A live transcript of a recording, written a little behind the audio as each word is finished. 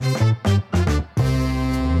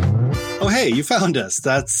Hey, you found us.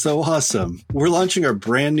 That's so awesome. We're launching our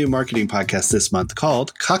brand new marketing podcast this month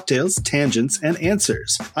called Cocktails, Tangents, and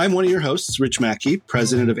Answers. I'm one of your hosts, Rich Mackey,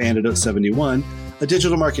 president of Antidote 71, a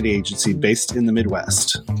digital marketing agency based in the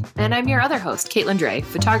Midwest. And I'm your other host, Caitlin Dre,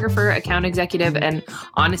 photographer, account executive, and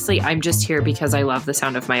honestly, I'm just here because I love the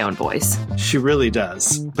sound of my own voice. She really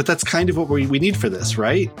does. But that's kind of what we need for this,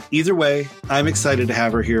 right? Either way, I'm excited to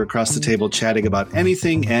have her here across the table chatting about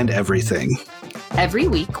anything and everything. Every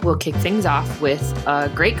week, we'll kick things off with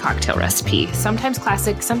a great cocktail recipe, sometimes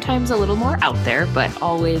classic, sometimes a little more out there, but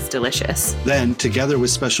always delicious. Then, together with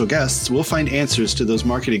special guests, we'll find answers to those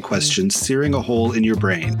marketing questions searing a hole in your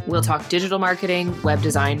brain. We'll talk digital marketing, web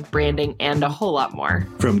design, branding, and a whole lot more.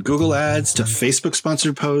 From Google Ads to Facebook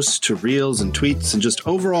sponsored posts to Reels and tweets and just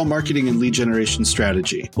overall marketing and lead generation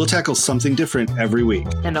strategy. We'll tackle something different every week.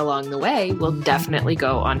 And along the way, we'll definitely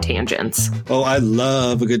go on tangents. Oh, I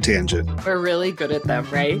love a good tangent. We're really good at them,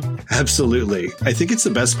 right? Absolutely. I think it's the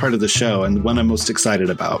best part of the show and the one I'm most excited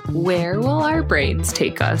about. Where will our brains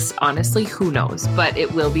take us? Honestly, who knows? But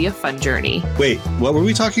it will be a fun journey. Wait, what were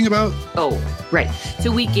we talking about? Oh, right.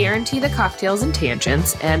 So we guarantee the cocktails and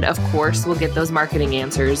tangents, and of course, we'll get those marketing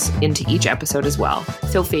answers into each episode as well.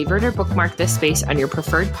 So favorite or bookmark this space on your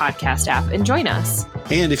preferred podcast app and join us.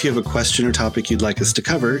 And if you have a question or topic you'd like us to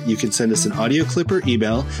cover, you can send us an audio clip or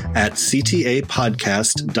email at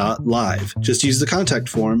ctapodcast.live. Just use the contact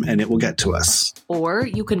form and it will get to us. Or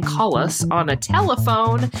you can call us on a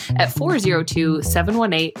telephone at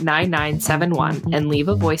 402-718-9971 and leave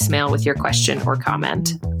a voicemail with your question or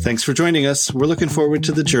comment. Thanks for joining us. We're looking forward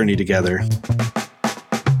to the journey together.